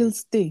Oh yeah. still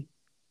stay?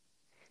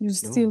 You No,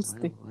 still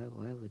stay?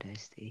 why would I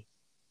stay?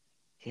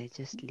 Yeah,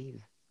 just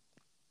leave.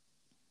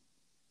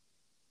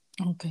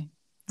 Okay.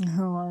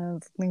 No, I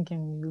was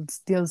thinking you'll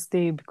still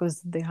stay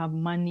because they have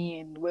money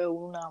and we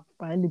una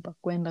pahali pa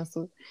kwenda,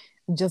 so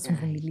just I,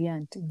 vumilia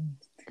until. no.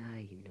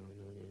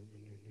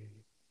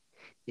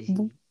 You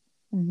Mm-hmm. see,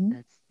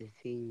 that's the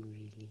thing,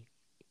 really.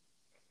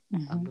 I'm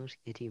Mm-hmm. not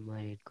getting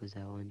married because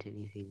I want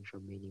anything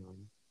from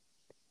anyone.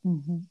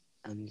 Mm-hmm.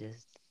 I'm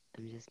just,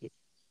 I'm just get,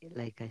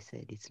 like I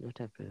said, it's not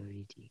a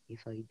priority.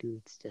 If I do,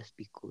 it's just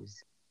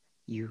because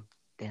you,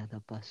 the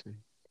other person,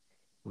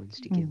 wants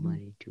to get Mm-hmm.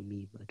 married to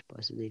me, but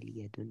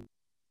personally, I don't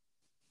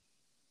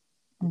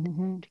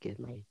Mm-hmm. to get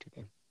married to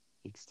them.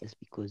 It's just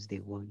because they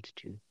want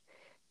to,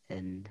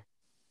 and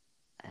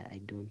I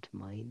don't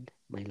mind.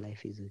 My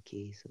life is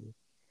okay, so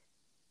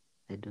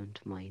I don't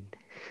mind.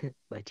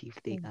 But if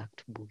they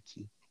act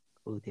booky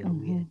or they're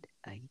Mm-hmm. weird,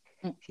 I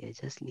see. I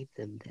just leave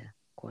them there.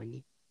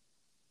 Kwani,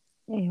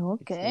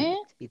 Okay.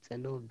 it's a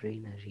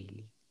no-brainer,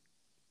 really.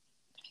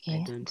 I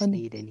Okay. don't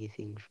According. need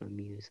anything from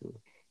you, so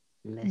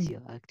unless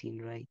you're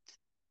acting right,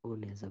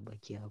 unaweza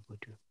baki hapo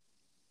tu.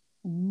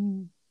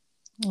 Mm.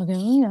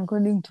 Okay,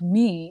 according to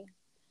me,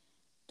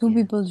 two Yeah.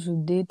 people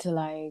should date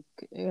like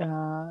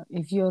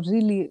if you're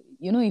really,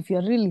 if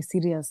you're really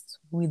serious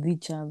with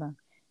each other.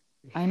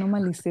 I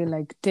normally say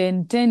like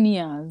 10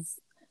 years.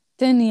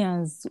 10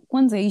 years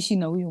kwanza ishi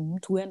na huyu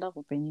mtu, enda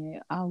kwa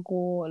penye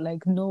ako,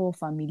 like know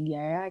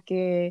familia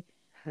yake,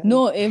 Hi.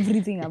 know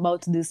everything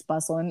about this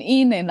person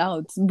in and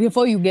out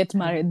before you get Hi.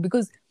 married,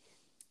 because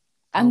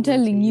How I'm much are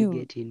telling you you,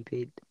 getting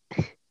paid?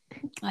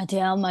 at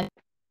how much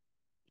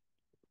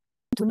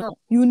to know,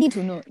 you need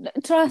to know,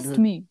 trust No,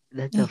 me.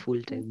 that's a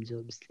full-time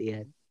job,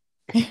 Stan.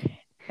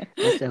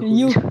 That's a full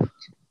You job.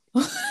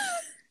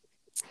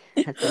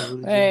 That's a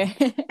full job. eh,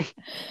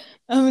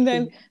 I mean,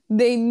 then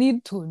they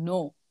need to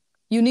know.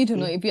 You need to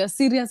know Eh, if you're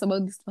serious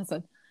about this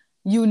person.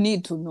 You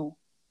need to know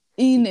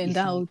in you and see,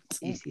 out.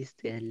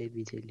 Stan, let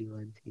me tell you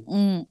one thing.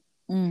 Mm,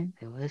 mm,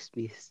 The worst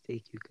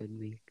mistake you can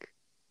make,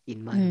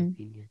 in my mm,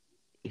 opinion,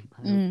 in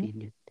my mm.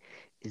 opinion,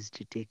 is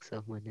to take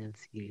someone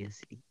else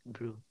seriously.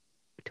 Bro,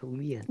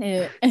 Tomia,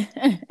 Eh,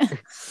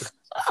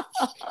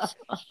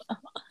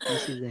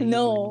 this is a human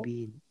no,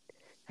 being.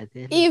 At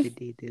the end of the if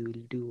day, they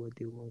will do what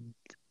they want.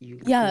 You'll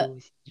yeah, go,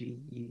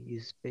 you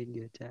spend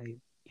your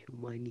time, your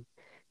money,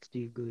 so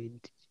you go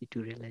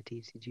into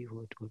relatives, you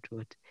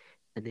what,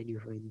 and then you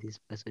find this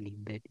person in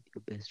bed with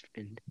your best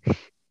friend.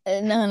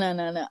 no, no,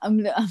 no, no.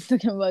 I'm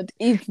talking about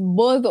if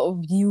both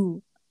of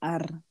you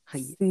are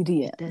It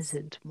serious.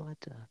 doesn't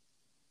matter.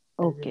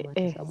 Doesn't Okay,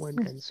 matter. Someone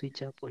can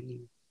switch up on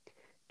you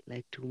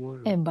like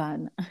tomorrow.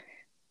 bana,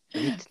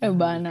 Right now, you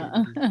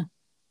bana. can be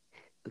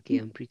okay.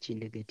 I'm preaching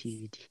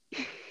negativity.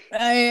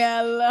 Ay,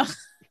 Allah.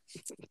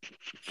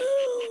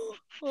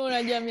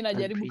 Unajua mi I'm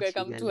najaribu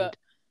kuweka preaching a mtu lot.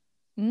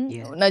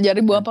 Yeah,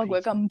 najaribu I'm hapa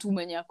kuweka preaching. mtu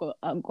mwenye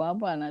ako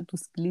hapa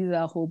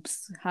anatusikiliza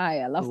hopes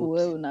haya, alafu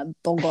wewe Hopes.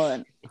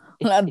 unatogoa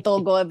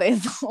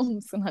hizo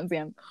hopes,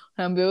 unaambia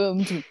wewe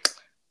mtu,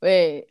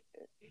 we,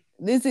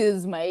 this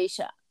is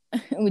maisha.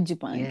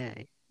 Ujipange. Yeah,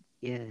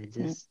 yeah. Mm.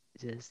 Just.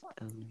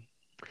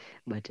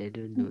 But I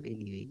don't know.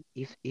 Anyway,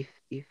 if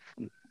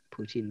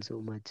putting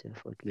so much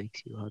effort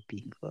makes you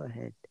happy, go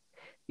ahead.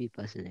 Me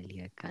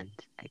personally, I can't.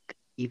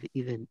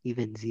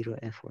 Even zero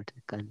effort,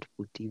 I can't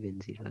put even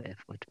zero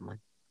effort, man.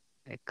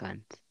 I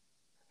can't.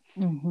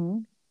 Mm-hmm.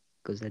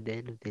 Because at the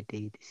end of the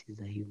day, this is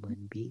a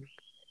human being,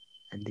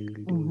 and they will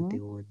do what Mm-hmm. they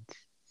want,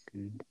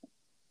 and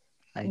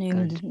I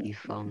can't And be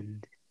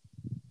found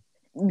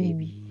mm,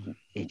 maybe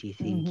that you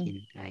mm-hmm.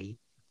 thinking I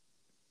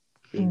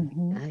maybe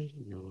Mm-hmm. I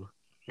know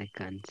I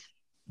can't.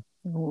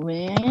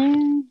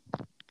 Well,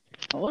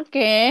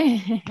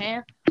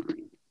 okay.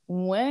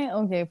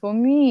 Well, okay, for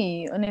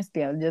me,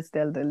 honestly, I'll just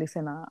tell the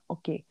listener,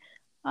 okay,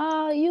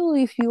 you,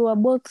 if you are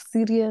both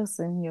serious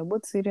and you're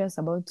both serious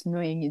about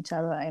knowing each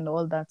other and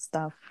all that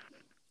stuff,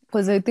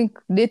 because I think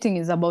dating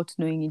is about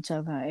knowing each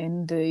other.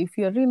 And if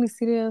you're really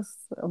serious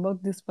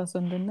about this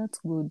person, then that's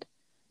good,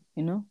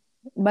 you know.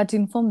 But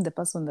inform the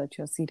person that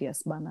you're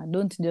serious, Bana.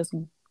 Don't just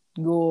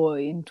go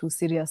into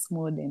serious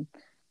mode and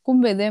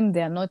kumbe them,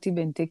 they are not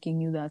even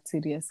taking you that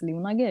seriously.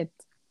 Una get?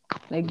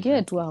 Like,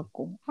 get Exactly,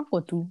 wako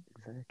tu.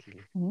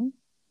 exactly. Mm?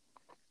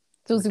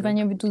 So So don't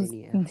usifanye put vitu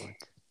any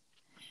effort.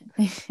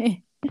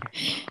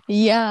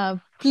 yeah,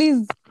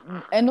 please.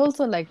 And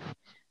also, like,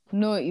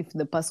 know if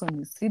the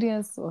person is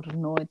serious or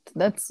not.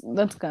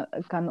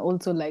 Can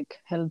also like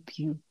help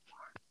you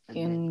And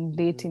then in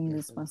dating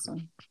this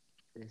person.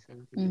 there's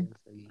something Mm. else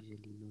I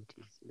usually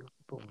notice.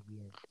 People are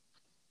weird.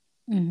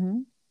 Mm-hmm.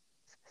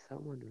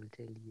 Someone will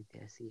tell you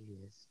they're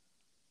serious,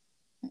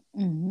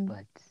 Mm-hmm.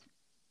 but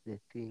the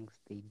things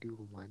they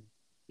do, man,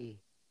 hey,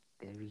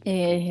 they're really booky.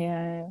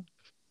 Yeah,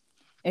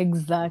 Like,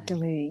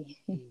 exactly.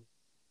 hey,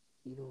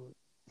 you know,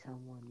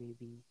 someone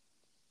maybe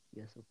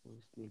you're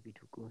supposed maybe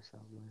to go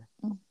somewhere,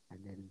 and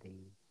then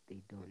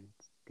they don't.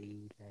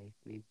 They like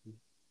maybe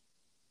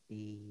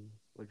they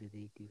what do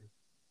they do?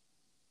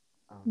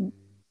 Um,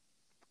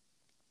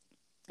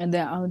 And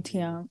they're out they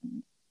here.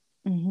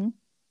 Mm-hmm.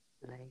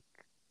 like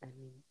I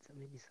mean, so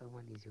maybe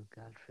someone is your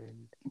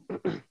girlfriend,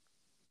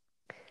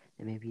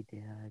 and maybe they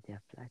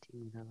are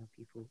flirting with other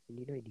people, and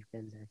it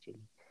depends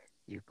actually.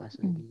 You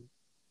personally,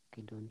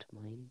 I don't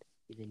mind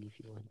even if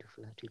you want to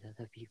flirt with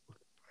other people,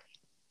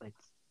 but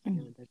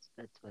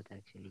that's what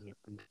actually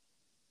I'm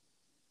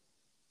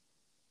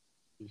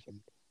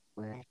vision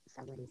where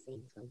someone is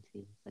saying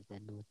something but they're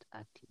not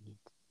acting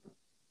it.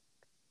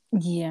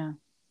 Yeah,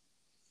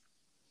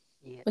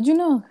 Yeah, but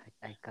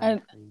I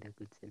can't I, find a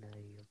good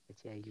scenario, but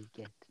yeah, you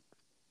get.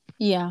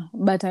 yeah,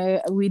 but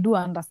we do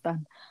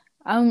understand.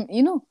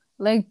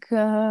 Like.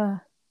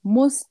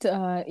 most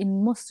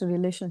in most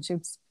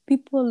relationships,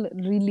 people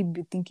really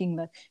be thinking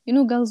that,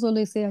 girls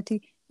always say,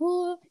 "Ati,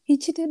 oh, he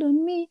cheated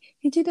on me,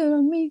 he cheated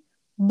on me."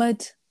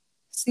 But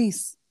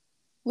sis,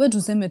 we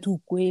tuseme tu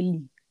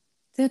ukweli.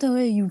 Si hata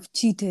we you've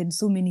cheated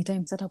so many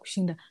times hata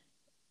kushinda.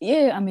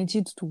 Yeah,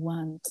 amecheat to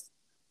once.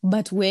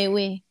 But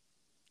wewe,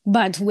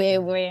 but Yeah.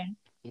 wewe.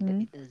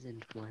 Mm? It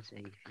doesn't matter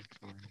if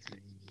it's once or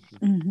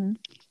anything.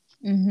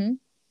 Mm-hmm. Mm-hmm.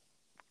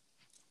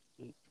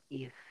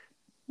 If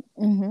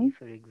Mm-hmm.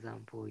 for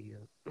example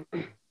you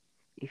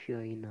if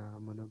you're in a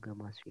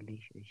monogamous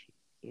relationship,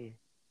 yeah,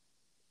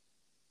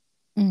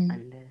 Mm-hmm.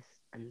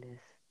 unless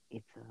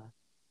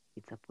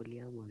it's a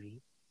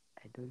polyamory,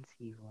 I don't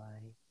see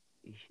why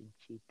you should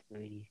cheat or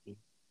anything.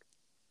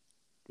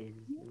 There's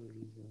no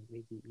reason.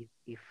 Maybe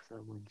if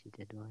someone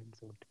cheated once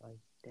or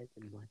twice,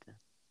 doesn't matter.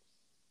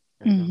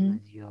 As long Mm-hmm.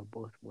 as you are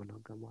both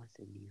monogamous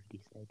and you've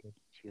decided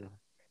your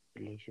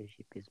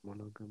relationship is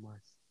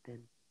monogamous, then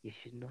you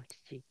should not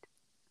cheat.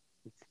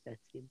 It's that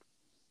simple.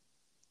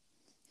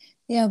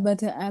 Yeah,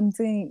 but I'm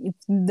saying if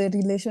the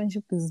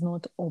relationship is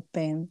not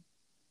open,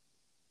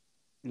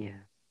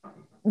 Yeah.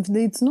 if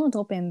it's not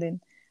open,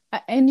 then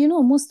and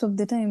most of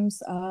the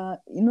times,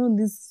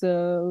 these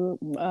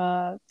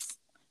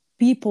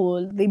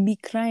people, they be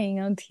crying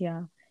out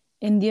here,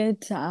 and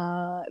yet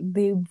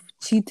they've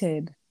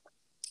cheated,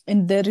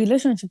 and the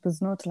relationship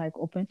is not like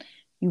open.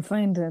 You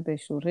find that the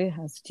shure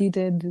has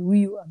cheated,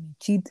 you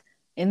cheat,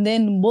 and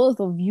then both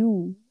of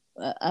you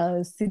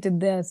are seated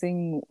there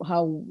saying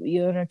how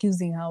you're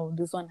accusing how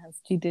this one has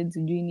cheated,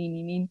 doing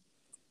it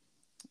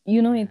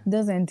Yeah.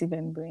 doesn't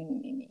even bring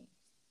meaning.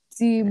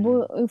 See, And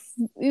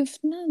if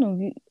none of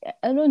you,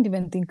 I don't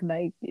even think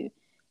like,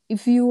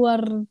 if you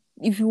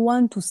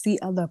want to see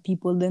other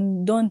people,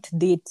 then don't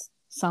date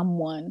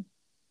someone,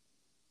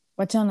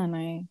 wachana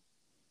naye,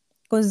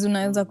 because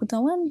unaweza oh,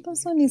 kuta one you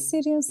person is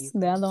can serious,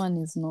 the other one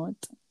is not.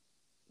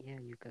 yeah,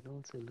 you can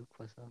also look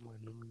for someone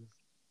who's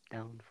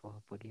down for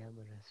a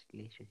polyamorous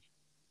relationship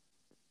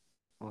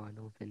or an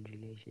open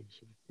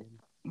relationship. Then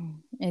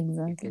you can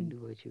Exactly.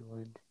 do what you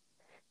want.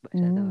 But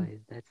Mm.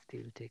 otherwise, that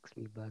still takes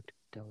me back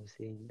to what I was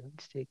saying. Don't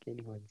take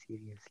anyone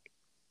seriously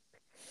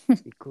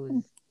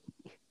because,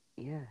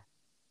 yeah,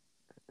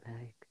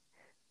 like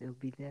they'll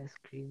be there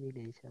screaming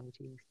and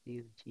shouting,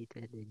 you've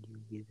cheated, and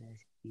you'll be there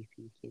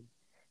thinking.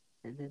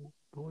 And then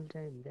the whole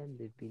time, them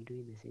they've been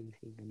doing the same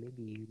thing, and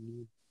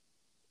maybe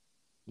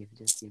you've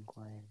just been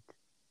quiet.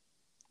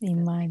 That people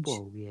Imagine.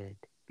 are weird.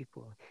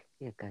 People,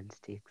 I can't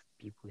take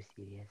people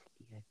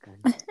seriously. I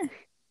can't.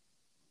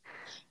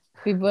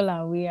 People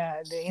are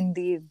weird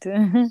indeed.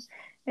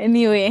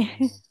 Anyway,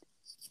 Yeah.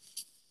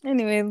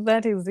 anyway,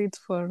 that is it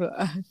for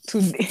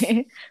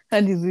today.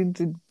 That is it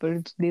for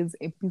today's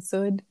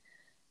episode.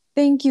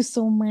 Thank you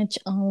so much,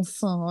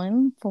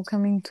 Olson, for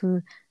coming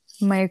to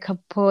my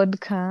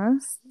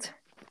podcast.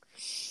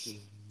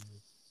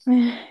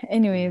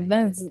 Anyway,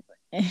 Delighted.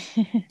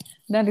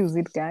 that is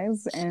it,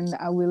 guys, and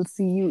I will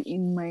see you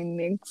in my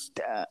next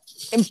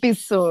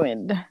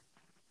episode.